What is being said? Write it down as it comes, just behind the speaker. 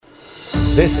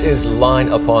This is Line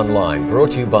Upon Line,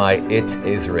 brought to you by It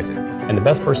Is Written. And the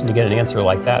best person to get an answer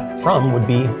like that from would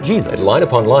be Jesus. At Line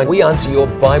Upon Line, we answer your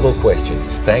Bible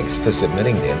questions. Thanks for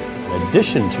submitting them. In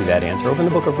addition to that answer, open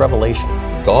the book of Revelation.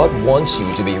 God wants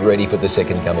you to be ready for the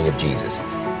second coming of Jesus.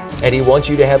 And He wants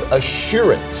you to have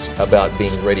assurance about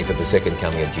being ready for the second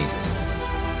coming of Jesus.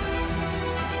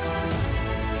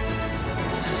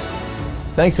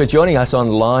 Thanks for joining us on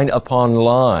Line Upon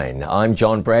Line. I'm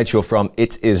John Bradshaw from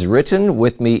It Is Written.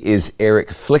 With me is Eric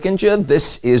Flickinger.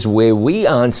 This is where we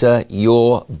answer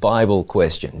your Bible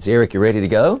questions. Eric, you ready to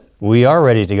go? We are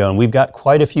ready to go, and we've got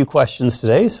quite a few questions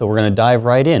today, so we're going to dive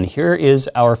right in. Here is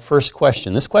our first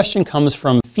question. This question comes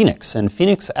from Phoenix, and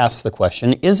Phoenix asks the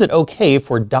question, is it okay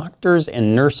for doctors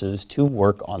and nurses to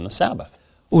work on the Sabbath?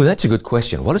 Oh, that's a good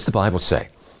question. What does the Bible say?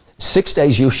 6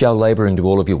 days you shall labor and do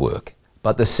all of your work.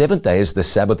 But the seventh day is the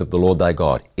Sabbath of the Lord thy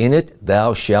God. In it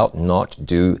thou shalt not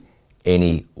do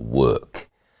any work.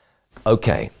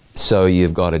 Okay, so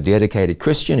you've got a dedicated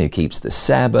Christian who keeps the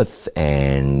Sabbath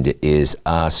and is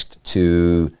asked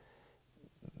to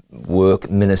work,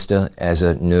 minister as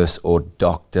a nurse or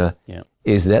doctor. Yeah.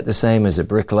 Is that the same as a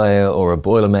bricklayer or a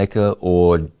boilermaker,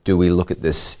 or do we look at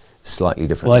this slightly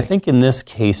differently? Well, I think in this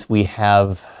case we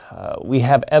have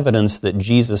evidence that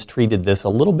Jesus treated this a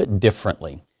little bit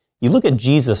differently. You look at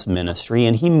Jesus' ministry,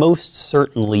 and He most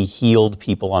certainly healed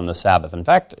people on the Sabbath. In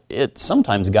fact, it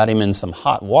sometimes got Him in some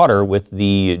hot water with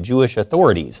the Jewish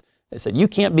authorities. They said, you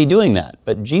can't be doing that.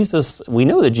 But Jesus, we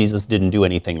know that Jesus didn't do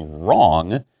anything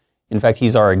wrong. In fact,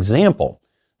 He's our example.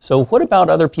 So what about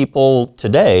other people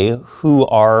today who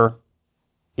are,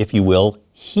 if you will,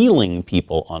 healing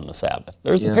people on the Sabbath?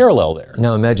 There's a parallel there.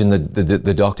 Now imagine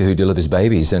the doctor who delivers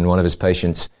babies, and one of his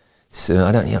patients said,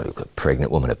 a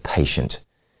pregnant woman, a patient.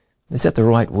 Is that the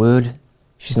right word?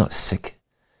 She's not sick.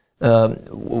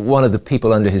 One of the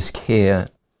people under his care,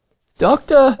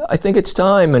 doctor, I think it's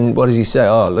time. And what does he say?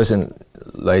 Oh, listen,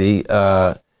 lady,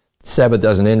 Sabbath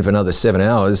doesn't end for another 7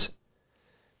 hours.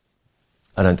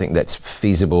 I don't think that's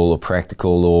feasible or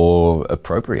practical or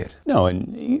appropriate. No,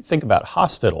 and you think about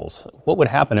hospitals. What would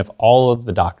happen if all of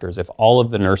the doctors, if all of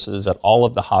the nurses at all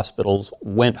of the hospitals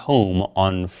went home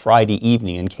on Friday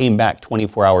evening and came back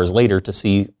 24 hours later to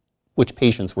see which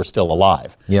patients were still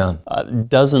alive? Yeah.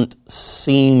 Doesn't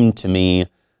seem to me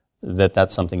that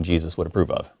that's something Jesus would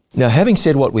approve of. Now, having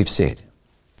said what we've said,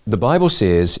 the Bible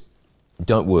says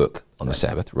don't work on the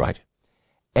Sabbath, right?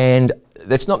 And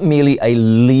that's not merely a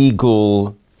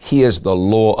legal, here's the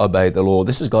law, obey the law.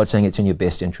 This is God saying it's in your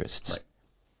best interests.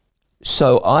 Right.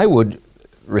 So I would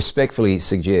respectfully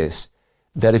suggest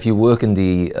that if you work in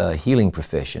the healing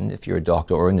profession, if you're a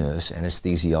doctor or a nurse,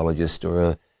 anesthesiologist or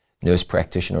a nurse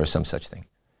practitioner or some such thing,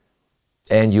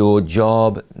 and your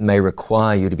job may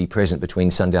require you to be present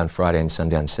between sundown Friday and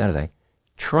sundown Saturday,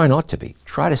 try not to be.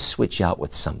 Try to switch out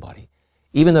with somebody.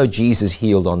 Even though Jesus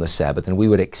healed on the Sabbath and we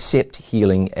would accept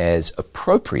healing as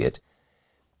appropriate,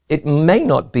 it may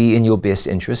not be in your best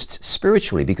interests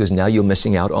spiritually, because now you're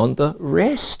missing out on the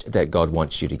rest that God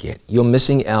wants you to get. You're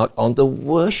missing out on the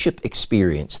worship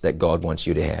experience that God wants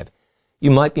you to have. You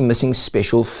might be missing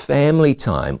special family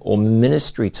time or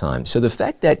ministry time. So the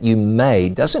fact that you may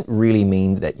doesn't really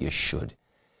mean that you should.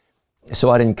 So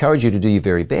I'd encourage you to do your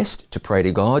very best, to pray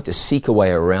to God, to seek a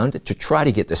way around it, to try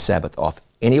to get the Sabbath off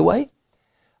anyway.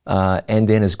 And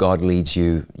then as God leads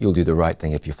you, you'll do the right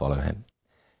thing if you follow Him.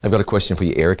 I've got a question for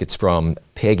you, Eric. It's from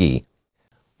Peggy.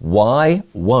 Why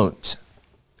won't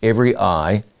every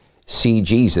eye see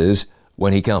Jesus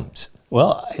when He comes?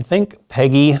 Well, I think,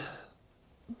 Peggy,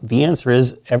 the answer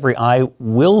is every eye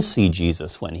will see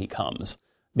Jesus when He comes.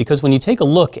 Because when you take a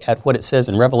look at what it says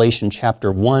in Revelation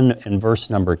chapter 1 and verse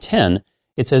number 10,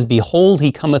 it says, behold,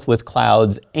 He cometh with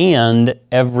clouds, and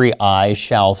every eye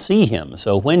shall see Him.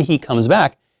 So when He comes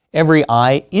back, every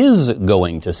eye is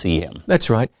going to see Him. That's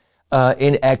right.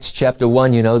 In Acts chapter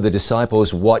 1, the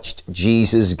disciples watched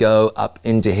Jesus go up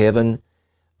into heaven.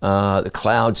 The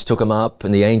clouds took Him up,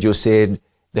 and the angel said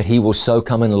that He will so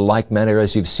come in like manner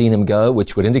as you've seen Him go,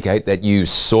 which would indicate that you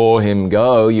saw Him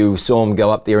go. You saw Him go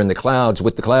up there in the clouds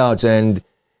with the clouds, and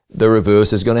the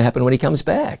reverse is going to happen when He comes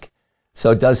back.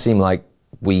 So it does seem like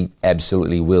we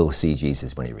absolutely will see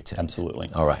Jesus when He returns. Absolutely.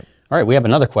 All right, we have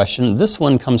another question. This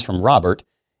one comes from Robert.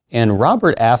 And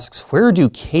Robert asks, where do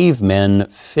cavemen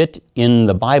fit in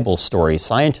the Bible story?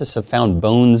 Scientists have found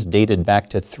bones dated back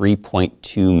to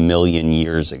 3.2 million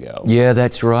years ago. Yeah,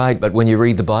 that's right. But when you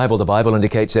read the Bible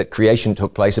indicates that creation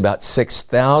took place about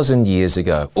 6,000 years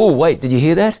ago. Oh, wait, did you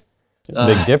hear that? It's a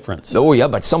big difference. Oh, yeah,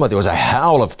 but there was a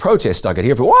howl of protest I could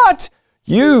hear. What?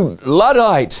 You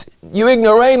Luddite, you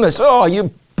ignoramus, oh,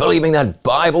 you believing that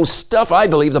Bible stuff? I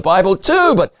believe the Bible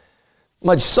too, but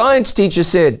My science teacher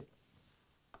said,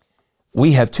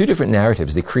 we have two different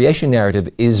narratives. The creation narrative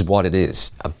is what it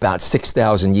is, about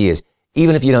 6,000 years.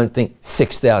 Even if you don't think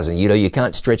 6,000, you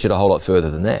can't stretch it a whole lot further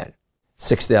than that.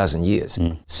 6,000 years.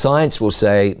 Science will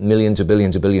say millions of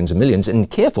billions of billions of millions. And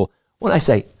careful, when I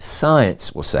say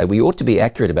science will say, we ought to be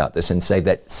accurate about this and say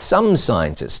that some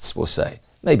scientists will say,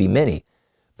 maybe many,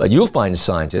 but you'll find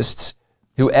scientists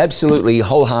who absolutely,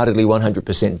 wholeheartedly,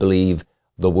 100% believe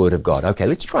the Word of God. Okay,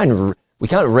 let's try and, we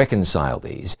can't reconcile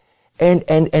these. And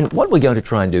what we're going to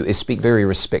try and do is speak very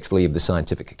respectfully of the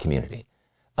scientific community.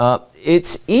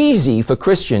 It's easy for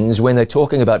Christians when they're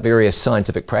talking about various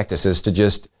scientific practices to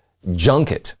just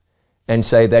junk it and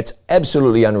say that's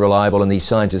absolutely unreliable and these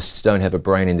scientists don't have a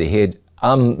brain in their head.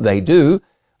 They do.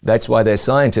 That's why they're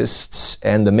scientists,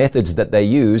 and the methods that they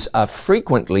use are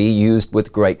frequently used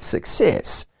with great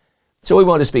success. So we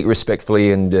want to speak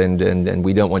respectfully, and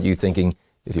we don't want you thinking,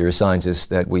 if you're a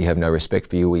scientist, that we have no respect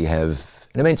for you. We have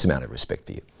an immense amount of respect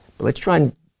for you. But let's try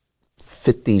and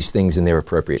fit these things in their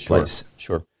appropriate place.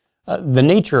 Sure. The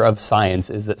nature of science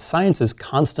is that science is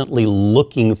constantly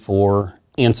looking for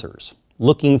answers,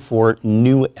 looking for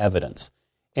new evidence.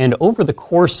 And over the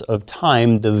course of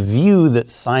time, the view that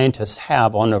scientists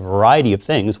have on a variety of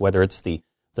things, whether it's the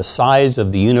size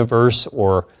of the universe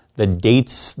or the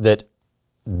dates that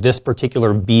this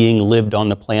particular being lived on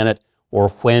the planet, or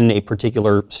when a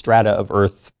particular strata of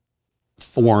Earth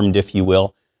formed, if you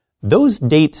will, those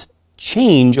dates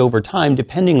change over time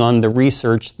depending on the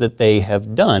research that they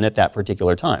have done at that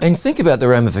particular time. And think about the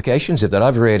ramifications of that.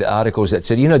 I've read articles that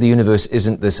said, the universe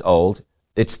isn't this old,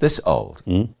 it's this old.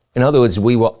 In other words,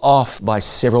 we were off by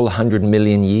several 100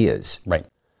 million years. Right.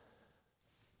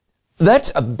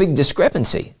 That's a big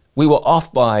discrepancy. We were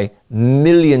off by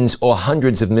millions or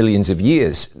hundreds of millions of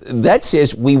years. That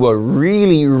says we were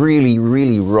really, really,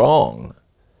 really wrong,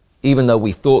 even though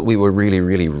we thought we were really,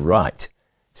 really right.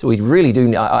 So we really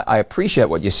do, I appreciate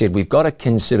what you said. We've got to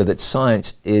consider that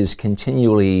science is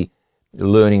continually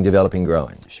learning, developing,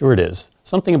 growing. Sure it is.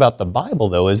 Something about the Bible,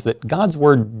 though, is that God's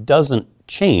Word doesn't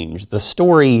change. The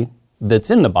story that's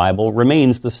in the Bible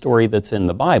remains the story that's in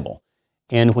the Bible.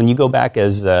 And when you go back,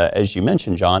 as you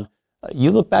mentioned, John,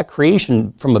 you look back,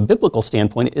 creation from a biblical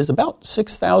standpoint is about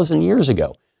 6,000 years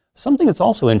ago. Something that's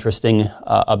also interesting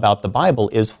about the Bible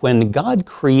is when God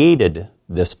created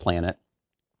this planet,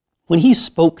 when He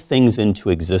spoke things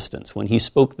into existence, when He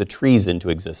spoke the trees into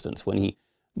existence, when He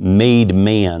made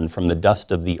man from the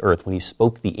dust of the earth, when He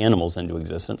spoke the animals into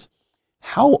existence,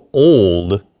 how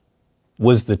old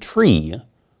was the tree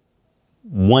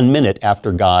 1 minute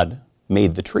after God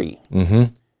made the tree?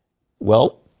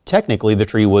 Well, technically the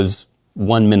tree was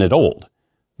 1 minute old,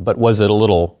 but was it a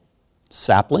little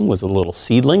sapling, was it a little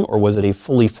seedling, or was it a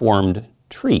fully formed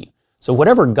tree? So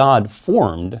whatever God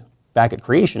formed back at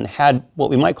creation had what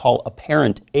we might call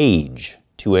apparent age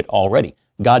to it already.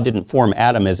 God didn't form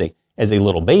Adam as a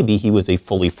little baby. He was a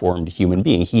fully formed human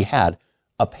being. He had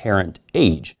apparent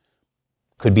age.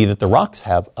 Could be that the rocks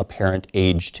have apparent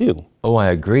age too. Oh, I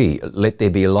agree. Let there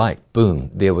be light. Boom,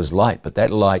 there was light. But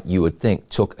that light, you would think,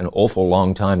 took an awful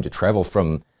long time to travel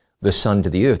from the sun to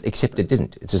the earth, except it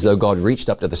didn't. It's as though God reached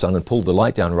up to the sun and pulled the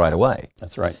light down right away.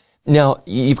 That's right. Now,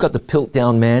 you've got the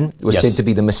Piltdown Man. It was said to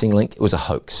be the missing link. It was a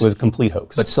hoax. It was a complete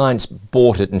hoax. But science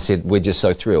bought it and said, we're just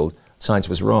so thrilled. Science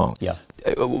was wrong. Yeah.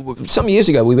 Some years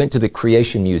ago, we went to the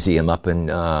Creation Museum up in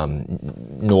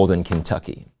northern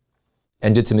Kentucky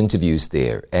and did some interviews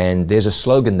there. And there's a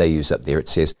slogan they use up there. It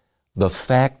says, the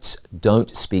facts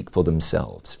don't speak for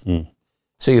themselves.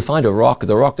 So you find a rock,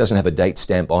 the rock doesn't have a date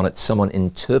stamp on it. Someone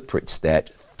interprets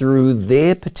that through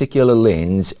their particular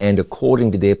lens and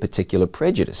according to their particular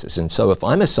prejudices. And so if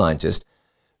I'm a scientist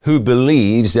who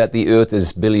believes that the earth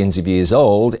is billions of years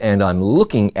old and I'm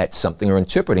looking at something or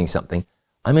interpreting something,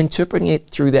 I'm interpreting it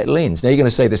through that lens. Now you're going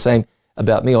to say the same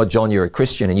about me, or John, you're a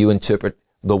Christian and you interpret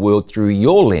the world through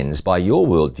your lens, by your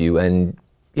worldview. And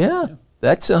yeah,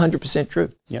 that's 100%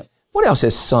 true. Yeah. What else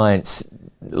has science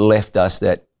left us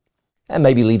that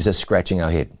maybe leaves us scratching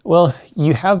our head? Well,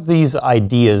 you have these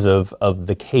ideas of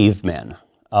the cavemen.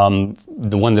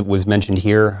 The one that was mentioned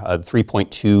here,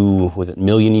 3.2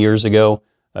 million years ago,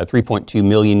 3.2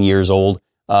 million years old.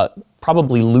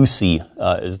 Probably Lucy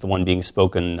is the one being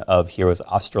spoken of here as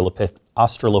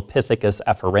Australopithecus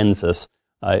afarensis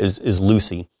is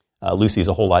Lucy. Lucy's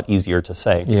a whole lot easier to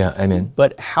say. Yeah, amen.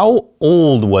 But how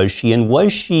old was she, and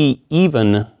was she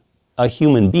even a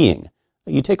human being?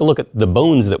 You take a look at the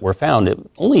bones that were found, it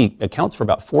only accounts for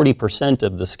about 40%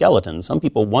 of the skeleton. Some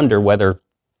people wonder whether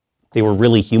they were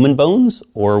really human bones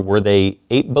or were they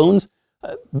ape bones.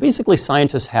 Basically,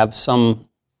 scientists have some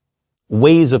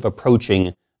ways of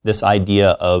approaching this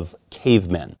idea of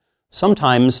cavemen.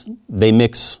 Sometimes they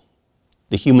mix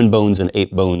the human bones and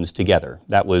ape bones together.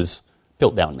 That was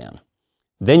Piltdown Man.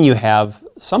 Then you have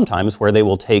sometimes where they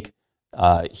will take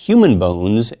human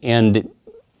bones and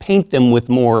paint them with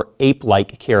more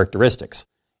ape-like characteristics.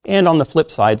 And on the flip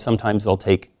side, sometimes they'll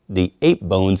take the ape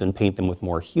bones and paint them with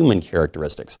more human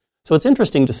characteristics. So it's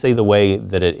interesting to see the way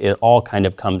that it all kind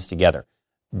of comes together.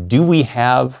 Do we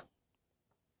have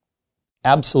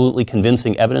absolutely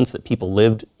convincing evidence that people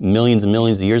lived millions and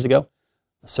millions of years ago?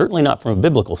 Certainly not from a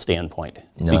biblical standpoint,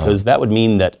 No. because that would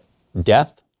mean that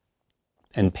death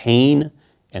and pain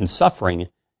and suffering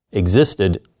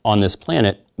existed on this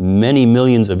planet many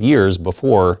millions of years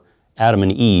before Adam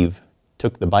and Eve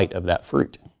took the bite of that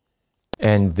fruit.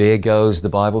 And there goes the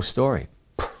Bible story.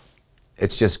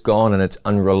 It's just gone and it's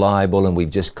unreliable and we've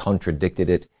just contradicted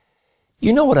it.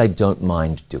 You know what I don't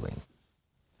mind doing?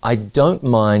 I don't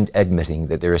mind admitting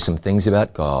that there are some things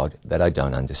about God that I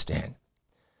don't understand.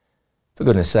 For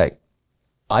goodness sake,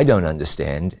 I don't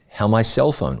understand how my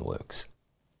cell phone works.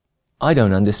 I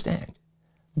don't understand.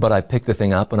 But I pick the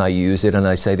thing up and I use it and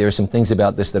I say there are some things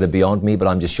about this that are beyond me, but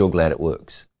I'm just sure glad it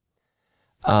works.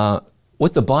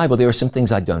 With the Bible, there are some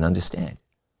things I don't understand.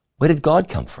 Where did God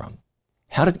come from?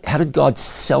 How did God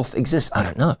self-exist? I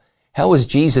don't know. How was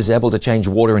Jesus able to change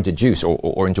water into juice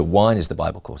or into wine, as the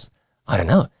Bible calls it? I don't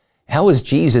know. How was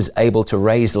Jesus able to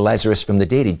raise Lazarus from the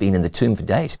dead? He'd been in the tomb for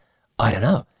days. I don't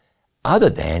know. Other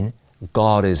than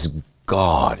God is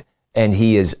God and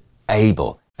He is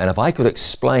able. And if I could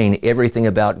explain everything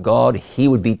about God, He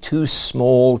would be too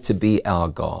small to be our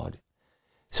God.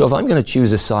 So if I'm going to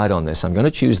choose a side on this, I'm going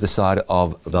to choose the side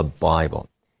of the Bible.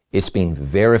 It's been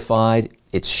verified.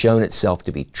 It's shown itself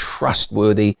to be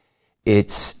trustworthy.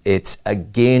 It's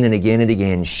again and again and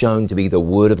again shown to be the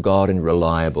Word of God and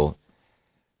reliable.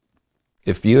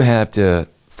 If you have to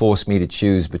force me to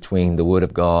choose between the Word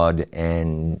of God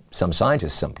and some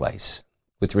scientist someplace,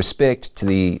 with respect to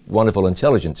the wonderful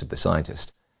intelligence of the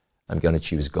scientist, I'm going to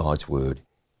choose God's Word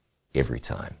every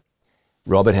time.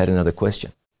 Robert had another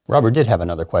question. Robert did have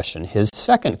another question. His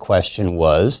second question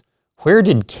was, where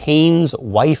did Cain's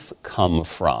wife come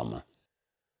from?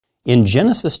 In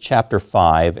Genesis chapter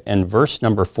 5 and verse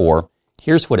number 4,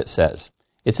 here's what it says.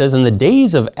 It says, in the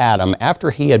days of Adam,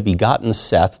 after he had begotten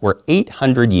Seth, were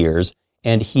 800 years,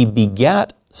 and he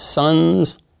begat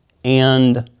sons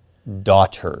and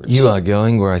daughters. You are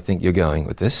going where I think you're going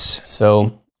with this.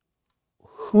 So,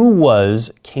 who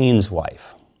was Cain's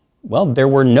wife? Well, there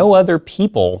were no other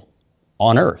people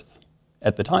on earth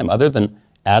at the time other than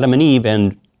Adam and Eve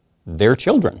and their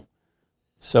children.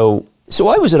 So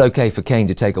why was it okay for Cain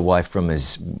to take a wife from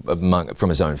his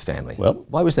own family? Well,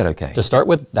 why was that okay? To start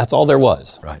with, that's all there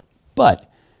was. Right.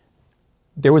 But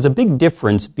there was a big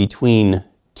difference between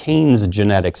Cain's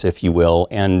genetics, if you will,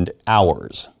 and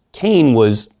ours. Cain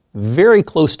was very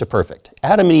close to perfect.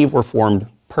 Adam and Eve were formed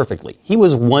perfectly. He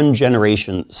was one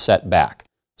generation set back.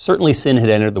 Certainly sin had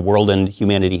entered the world and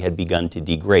humanity had begun to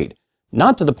degrade.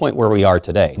 Not to the point where we are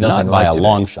today, not by a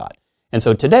long shot. And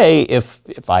so today,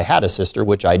 if I had a sister,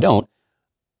 which I don't,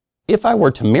 if I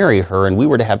were to marry her and we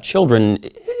were to have children,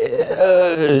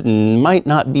 it might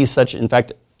not be such, in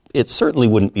fact, it certainly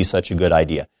wouldn't be such a good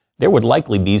idea. There would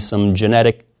likely be some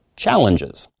genetic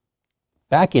challenges.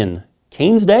 Back in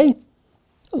Cain's day, it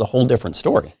was a whole different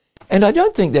story. And I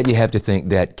don't think that you have to think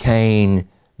that Cain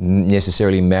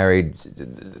necessarily married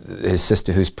his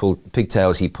sister whose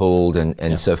pigtails he pulled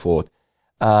and so forth.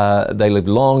 They lived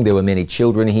long, there were many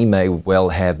children. He may well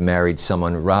have married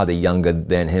someone rather younger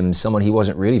than him, someone he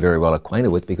wasn't really very well acquainted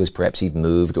with because perhaps he'd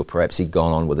moved or perhaps he'd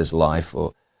gone on with his life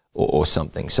or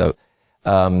something. So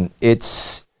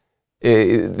there's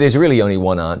really only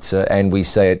one answer, and we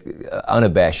say it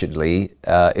unabashedly.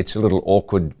 It's a little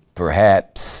awkward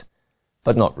perhaps,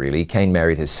 but not really. Cain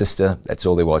married his sister. That's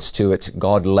all there was to it.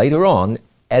 God later on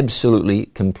absolutely,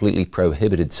 completely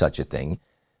prohibited such a thing,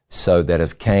 so that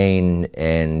if Cain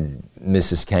and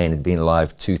Mrs. Cain had been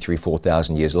alive 2,000, 3,000,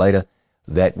 4,000 years later,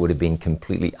 that would have been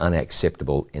completely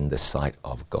unacceptable in the sight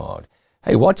of God.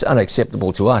 Hey, what's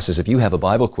unacceptable to us is if you have a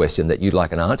Bible question that you'd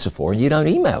like an answer for and you don't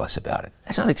email us about it.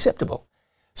 That's unacceptable.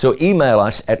 So email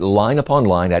us at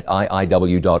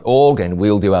lineuponline@iiw.org and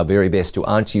we'll do our very best to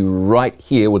answer you right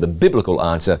here with a biblical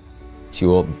answer to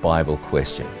your Bible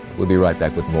question. We'll be right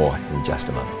back with more in just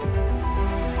a moment.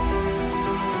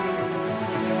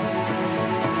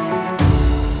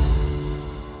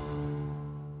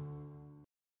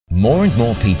 More and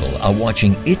more people are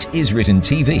watching It Is Written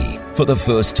TV for the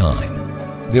first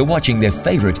time. They're watching their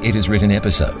favorite It Is Written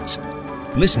episodes,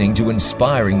 listening to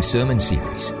inspiring sermon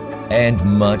series, and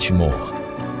much more.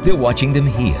 They're watching them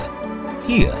here,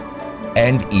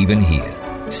 and even here.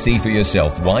 See for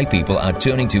yourself why people are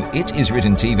turning to It Is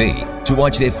Written TV to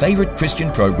watch their favorite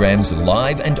Christian programs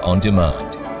live and on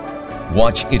demand.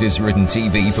 Watch It Is Written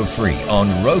TV for free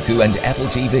on Roku and Apple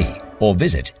TV, or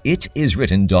visit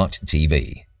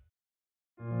itiswritten.tv.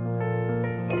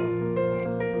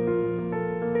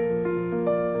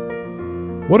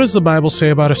 What does the Bible say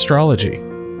about astrology?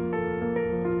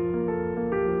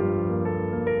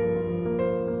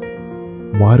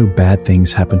 Why do bad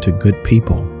things happen to good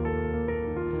people?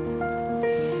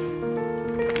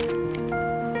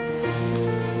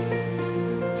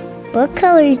 What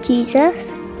color is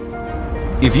Jesus?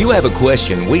 If you have a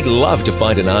question, we'd love to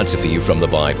find an answer for you from the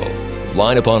Bible.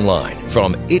 Line Upon Line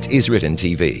from It Is Written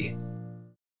TV.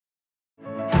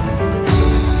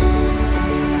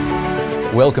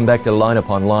 Welcome back to Line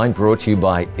Upon Line, brought to you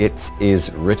by It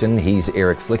Is Written. He's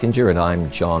Eric Flickinger and I'm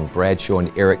John Bradshaw.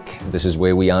 And Eric, this is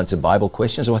where we answer Bible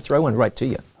questions. So I'll throw one right to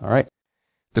you. All right.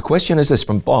 The question is this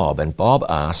from Bob, and Bob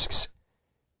asks,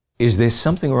 is there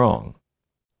something wrong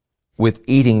with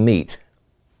eating meat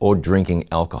or drinking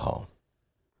alcohol?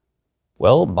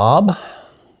 Well, Bob,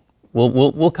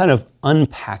 we'll kind of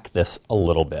unpack this a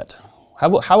little bit. How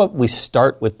about we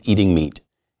start with eating meat,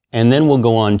 and then we'll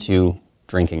go on to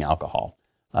drinking alcohol.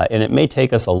 And it may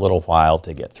take us a little while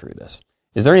to get through this.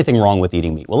 Is there anything wrong with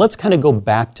eating meat? Well, let's kind of go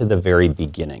back to the very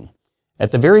beginning.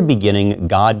 At the very beginning,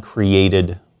 God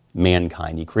created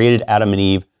mankind. He created Adam and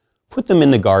Eve, put them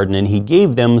in the garden, and He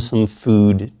gave them some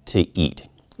food to eat.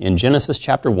 In Genesis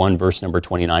chapter 1, verse number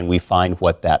 29, we find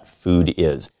what that food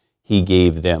is. He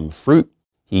gave them fruit,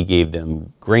 He gave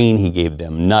them grain, He gave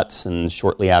them nuts, and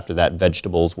shortly after that,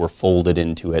 vegetables were folded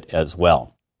into it as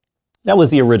well. That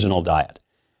was the original diet.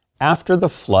 After the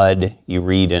flood, you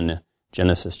read in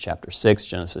Genesis chapter 6,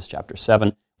 Genesis chapter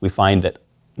 7, we find that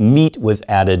meat was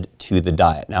added to the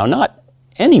diet. Now, not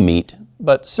any meat,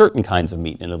 but certain kinds of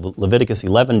meat. In Leviticus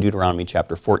 11, Deuteronomy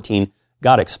chapter 14,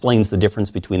 God explains the difference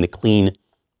between the clean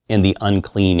and the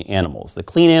unclean animals. The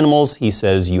clean animals, He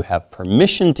says, you have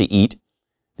permission to eat.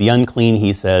 The unclean,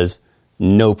 He says,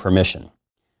 no permission.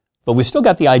 But we've still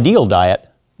got the ideal diet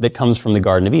that comes from the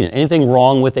Garden of Eden. Anything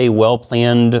wrong with a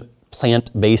well-planned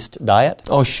plant-based diet?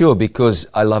 Oh, sure, because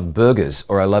I love burgers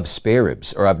or I love spare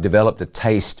ribs or I've developed a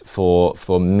taste for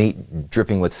meat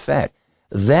dripping with fat.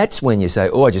 That's when you say,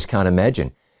 oh, I just can't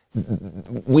imagine.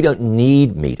 We don't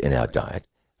need meat in our diet.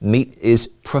 Meat is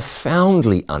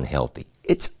profoundly unhealthy.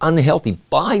 It's unhealthy.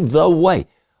 By the way,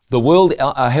 the World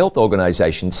Health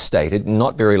Organization stated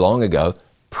not very long ago,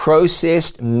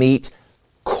 processed meat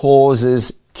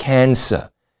causes cancer.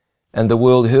 And the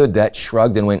world heard that,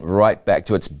 shrugged, and went right back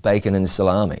to its bacon and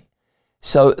salami.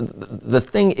 So the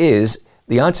thing is,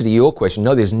 the answer to your question,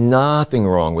 no, there's nothing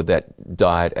wrong with that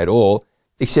diet at all,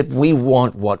 except we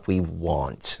want what we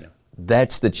want. Yeah.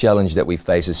 That's the challenge that we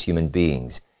face as human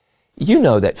beings. You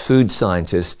know that food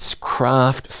scientists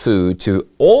craft food to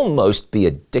almost be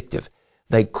addictive.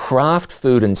 They craft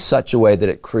food in such a way that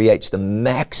it creates the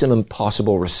maximum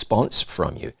possible response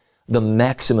from you, the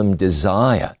maximum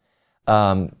desire.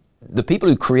 The people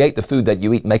who create the food that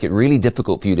you eat make it really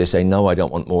difficult for you to say, no, I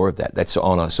don't want more of that. That's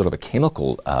on a sort of a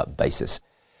chemical basis.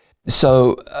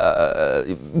 So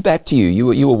back to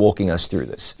you. You were walking us through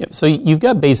this. Yep. So you've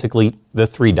got basically the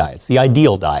three diets. The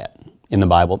ideal diet in the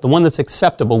Bible, the one that's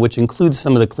acceptable, which includes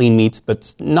some of the clean meats,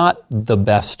 but not the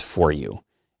best for you.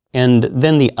 And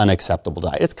then the unacceptable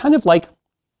diet. It's kind of like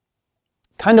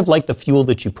the fuel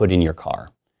that you put in your car.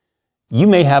 You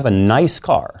may have a nice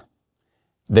car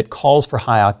that calls for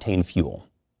high-octane fuel.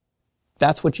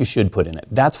 That's what you should put in it.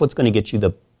 That's what's going to get you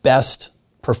the best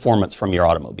performance from your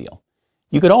automobile.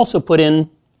 You could also put in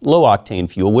low-octane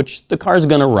fuel, which the car's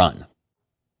going to run.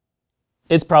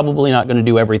 It's probably not going to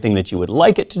do everything that you would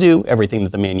like it to do, everything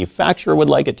that the manufacturer would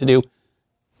like it to do.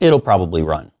 It'll probably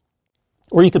run.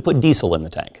 Or you could put diesel in the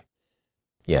tank.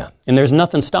 Yeah. And there's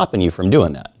nothing stopping you from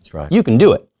doing that. That's right. You can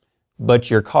do it, but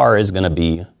your car is going to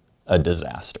be a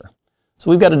disaster. So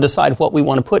we've got to decide what we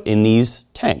want to put in these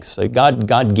tanks. So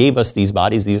God gave us these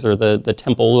bodies. These are the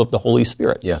temple of the Holy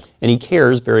Spirit. Yeah. And He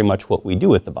cares very much what we do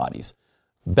with the bodies.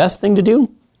 Best thing to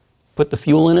do, put the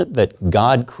fuel in it that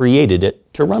God created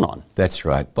it to run on. That's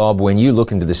right. Bob, when you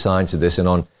look into the science of this, and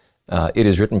on It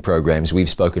Is Written programs, we've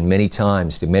spoken many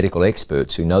times to medical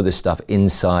experts who know this stuff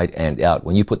inside and out.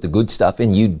 When you put the good stuff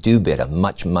in, you do better,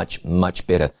 much, much, much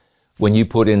better. When you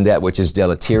put in that which is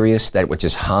deleterious, that which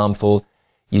is harmful,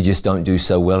 you just don't do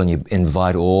so well and you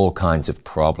invite all kinds of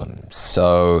problems.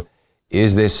 So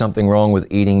is there something wrong with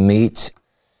eating meat?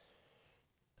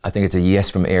 I think it's a yes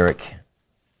from Eric.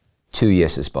 2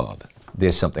 yeses, Bob.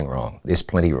 There's something wrong. There's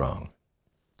plenty wrong.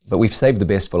 But we've saved the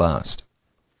best for last.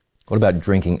 What about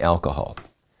drinking alcohol?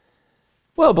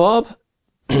 Well, Bob,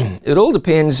 it all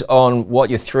depends on what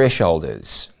your threshold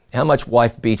is. How much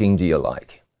wife beating do you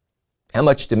like? How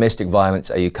much domestic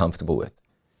violence are you comfortable with?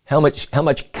 How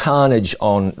much carnage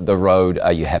on the road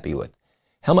are you happy with?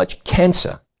 How much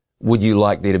cancer would you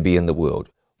like there to be in the world?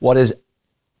 What is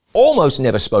almost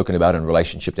never spoken about in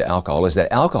relationship to alcohol is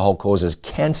that alcohol causes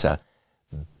cancer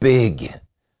big.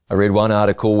 I read one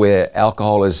article where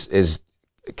alcohol is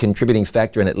a contributing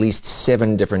factor in at least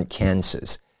 7 different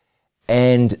cancers,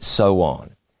 and so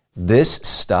on. This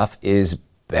stuff is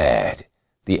bad.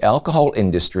 The alcohol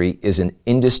industry is an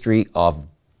industry of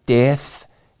death,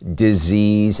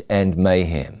 disease, and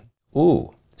mayhem.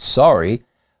 Ooh, sorry,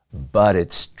 but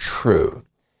it's true.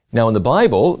 Now, in the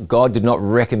Bible, God did not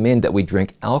recommend that we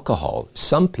drink alcohol.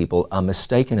 Some people are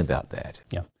mistaken about that.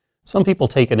 Yeah. Some people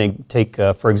take,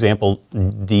 for example,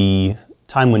 the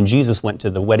time when Jesus went to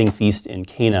the wedding feast in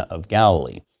Cana of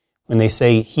Galilee. When they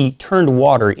say he turned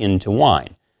water into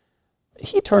wine,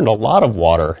 he turned a lot of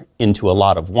water into a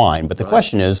lot of wine. But the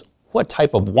question is, what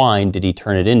type of wine did he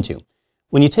turn it into?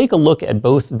 When you take a look at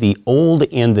both the Old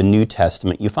and the New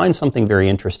Testament, you find something very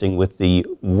interesting with the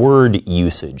word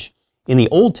usage. In the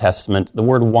Old Testament, the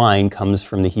word wine comes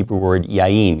from the Hebrew word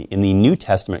yain. In the New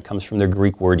Testament, it comes from the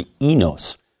Greek word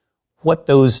enos. What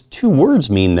those two words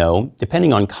mean, though,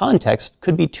 depending on context,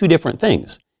 could be 2 different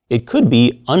things. It could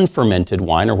be unfermented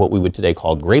wine, or what we would today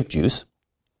call grape juice,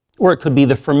 or it could be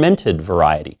the fermented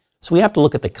variety. So we have to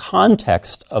look at the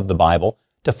context of the Bible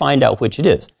to find out which it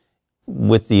is.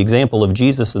 With the example of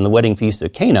Jesus in the wedding feast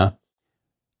of Cana,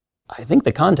 I think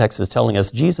the context is telling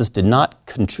us Jesus did not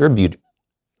contribute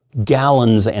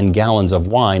gallons and gallons of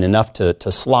wine, enough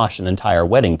to slosh an entire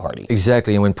wedding party.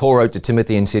 Exactly, and when Paul wrote to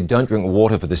Timothy and said, don't drink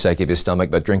water for the sake of your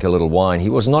stomach, but drink a little wine, he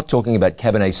was not talking about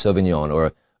Cabernet Sauvignon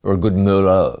or a good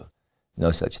Merlot.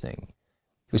 No such thing.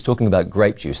 He was talking about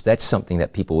grape juice. That's something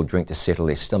that people will drink to settle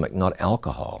their stomach, not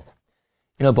alcohol.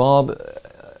 You know, Bob,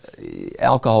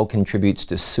 alcohol contributes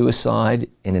to suicide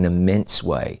in an immense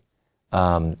way.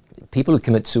 People who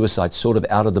commit suicide sort of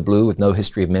out of the blue with no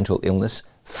history of mental illness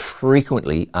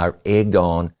frequently are egged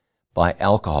on by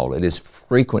alcohol. It is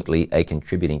frequently a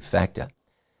contributing factor.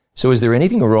 So is there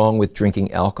anything wrong with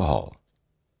drinking alcohol?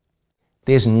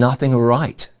 There's nothing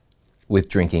right with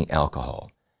drinking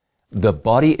alcohol. The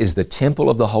body is the temple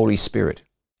of the Holy Spirit.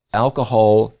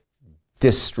 Alcohol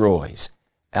destroys.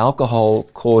 Alcohol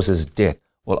causes death.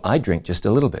 Well, I drink just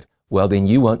a little bit. Well, then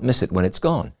you won't miss it when it's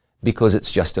gone, because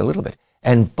it's just a little bit.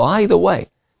 And by the way,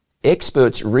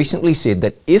 experts recently said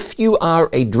that if you are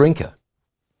a drinker,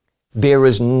 there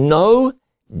is no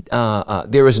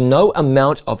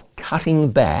amount of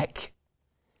cutting back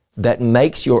that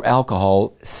makes your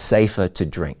alcohol safer to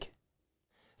drink.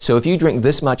 So if you drink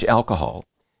this much alcohol,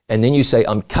 and then you say,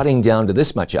 I'm cutting down to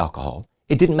this much alcohol,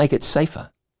 it didn't make it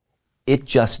safer. It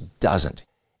just doesn't.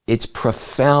 It's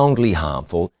profoundly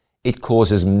harmful. It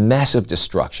causes massive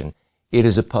destruction. It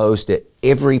is opposed to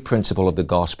every principle of the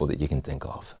gospel that you can think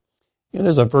of. You know,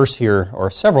 there's a verse here,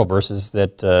 or several verses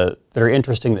that are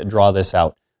interesting that draw this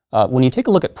out. When you take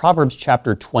a look at Proverbs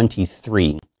chapter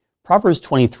 23, Proverbs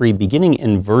 23, beginning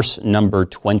in verse number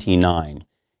 29,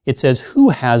 it says,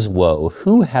 who has woe?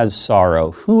 Who has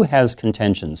sorrow? Who has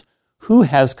contentions? Who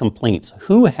has complaints?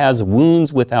 Who has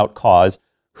wounds without cause?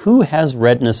 Who has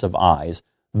redness of eyes?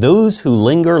 Those who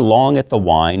linger long at the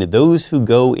wine, those who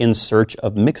go in search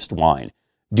of mixed wine.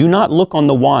 Do not look on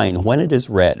the wine when it is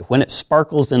red, when it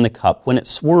sparkles in the cup, when it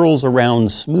swirls around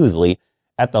smoothly.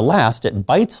 At the last it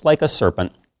bites like a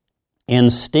serpent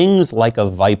and stings like a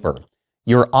viper.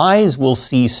 Your eyes will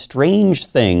see strange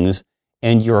things,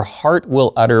 and your heart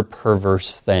will utter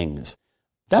perverse things.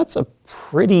 That's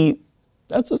pretty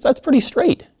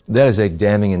straight. That is a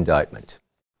damning indictment.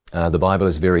 The Bible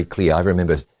is very clear. I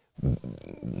remember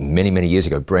many, many years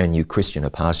ago, brand new Christian, a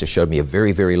pastor showed me a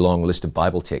very, very long list of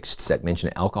Bible texts that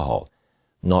mention alcohol.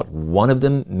 Not one of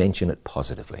them mention it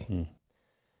positively.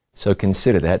 So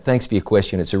consider that. Thanks for your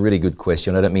question. It's a really good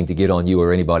question. I don't mean to get on you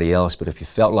or anybody else, but if you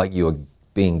felt like you were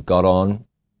being got on,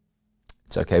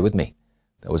 it's okay with me.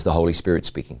 That was the Holy Spirit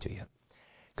speaking to you.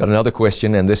 Got another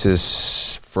question, and this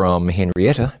is from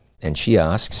Henrietta, and she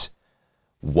asks,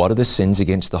 what are the sins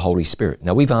against the Holy Spirit?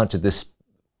 Now, we've answered this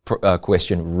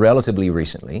question relatively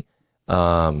recently.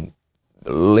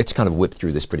 Let's kind of whip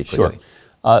through this pretty quickly.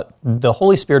 Sure. The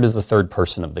Holy Spirit is the third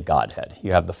person of the Godhead.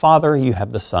 You have the Father, you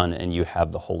have the Son, and you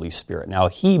have the Holy Spirit. Now,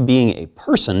 He being a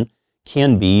person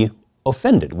can be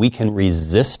offended. We can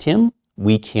resist Him.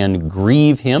 We can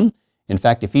grieve Him. In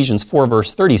fact, Ephesians 4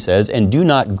 verse 30 says, and do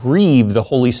not grieve the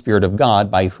Holy Spirit of God,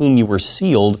 by whom you were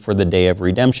sealed for the day of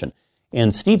redemption.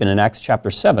 And Stephen in Acts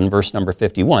chapter 7, verse number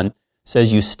 51,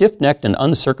 says, "You stiff-necked and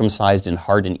uncircumcised in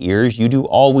heart and ears, you do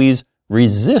always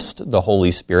resist the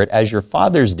Holy Spirit, as your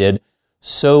fathers did,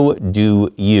 so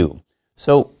do you."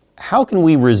 So how can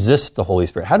we resist the Holy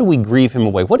Spirit? How do we grieve Him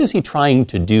away? What is He trying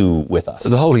to do with us?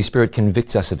 The Holy Spirit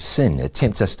convicts us of sin. It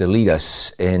tempts us to lead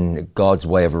us in God's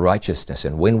way of righteousness.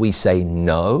 And when we say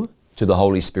no to the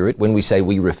Holy Spirit, when we say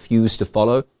we refuse to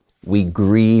follow, we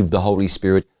grieve the Holy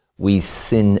Spirit. We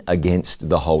sin against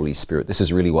the Holy Spirit. This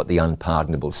is really what the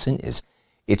unpardonable sin is.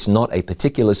 It's not a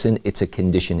particular sin, it's a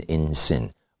condition in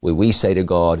sin, where we say to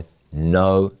God,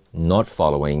 no, not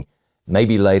following,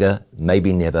 maybe later,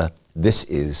 maybe never. This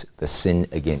is the sin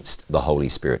against the Holy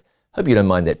Spirit. Hope you don't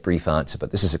mind that brief answer,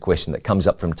 but this is a question that comes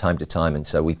up from time to time, and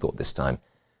so we thought this time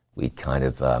we'd kind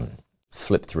of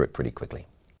flip through it pretty quickly.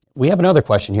 We have another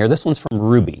question here. This one's from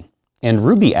Ruby. And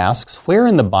Ruby asks, where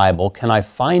in the Bible can I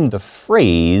find the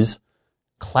phrase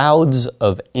clouds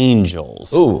of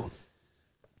angels? Ooh,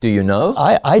 do you know?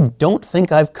 I don't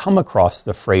think I've come across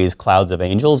the phrase clouds of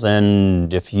angels,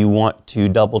 and if you want to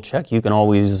double check, you can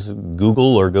always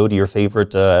Google or go to your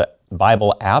favorite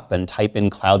Bible app and type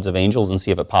in clouds of angels and see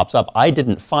if it pops up. I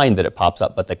didn't find that it pops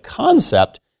up, but the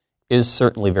concept is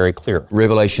certainly very clear.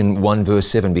 Revelation 1 verse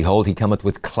 7, behold, He cometh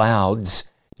with clouds,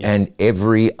 and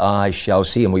every eye shall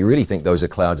see Him. We really think those are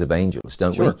clouds of angels,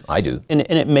 don't we? I do. And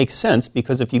it makes sense,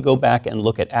 because if you go back and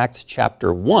look at Acts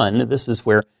chapter 1, this is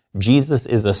where Jesus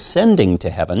is ascending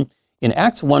to heaven. In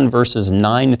Acts 1 verses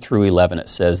 9 through 11, it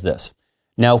says this,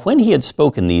 "Now when He had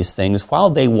spoken these things,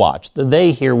 while they watched," the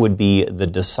they here would be the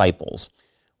disciples,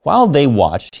 "while they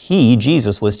watched, He,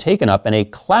 Jesus, was taken up, and a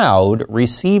cloud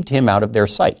received Him out of their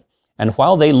sight. And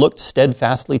while they looked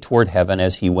steadfastly toward heaven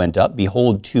as He went up,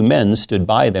 behold, two men stood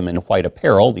by them in white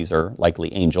apparel," these are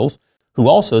likely angels, "who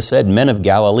also said, Men of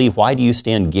Galilee, why do you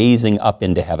stand gazing up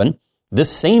into heaven? This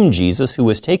same Jesus who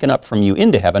was taken up from you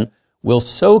into heaven will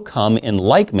so come in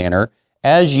like manner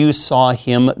as you saw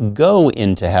Him go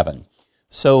into heaven."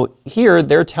 So here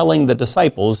they're telling the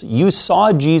disciples, you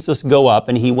saw Jesus go up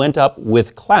and He went up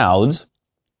with clouds.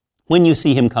 When you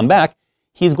see Him come back,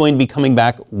 He's going to be coming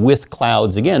back with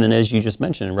clouds again. And as you just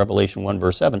mentioned in Revelation 1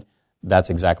 verse 7, that's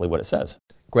exactly what it says.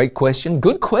 Great question.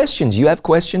 Good questions. You have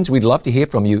questions? We'd love to hear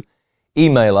from you.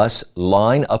 Email us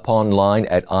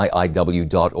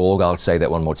lineuponline@iiw.org. I'll say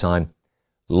that one more time.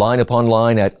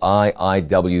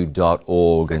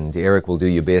 lineuponline@iiw.org. And Eric will do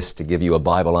your best to give you a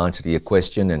Bible answer to your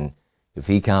question. And if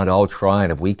he can't, I'll try.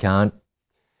 And if we can't,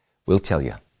 we'll tell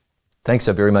you. Thanks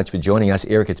so very much for joining us,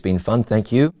 Eric. It's been fun.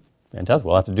 Thank you. Fantastic.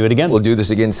 We'll have to do it again. We'll do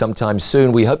this again sometime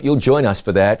soon. We hope you'll join us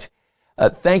for that.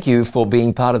 Thank you for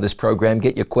being part of this program.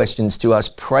 Get your questions to us.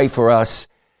 Pray for us.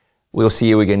 We'll see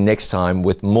you again next time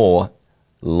with more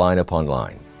Line Upon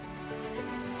Line.